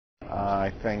I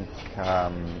think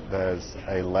there's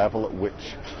a level at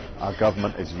which our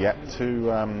government is yet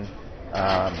to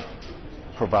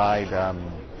provide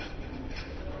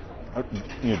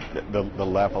the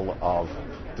level of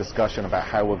discussion about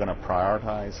how we're going to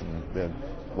prioritize and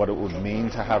what it would mean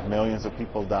to have millions of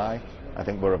people die. I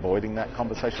think we're avoiding that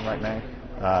conversation right now.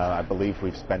 I believe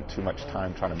we've spent too much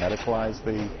time trying to medicalize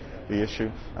the issue,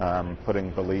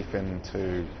 putting belief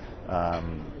into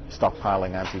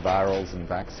stockpiling antivirals and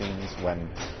vaccines, when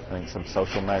I think some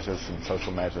social measures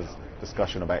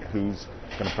discussion about who's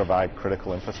going to provide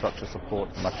critical infrastructure support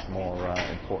is much more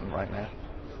important right now.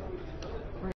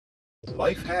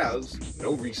 Life has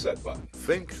no reset button.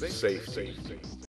 Think safety.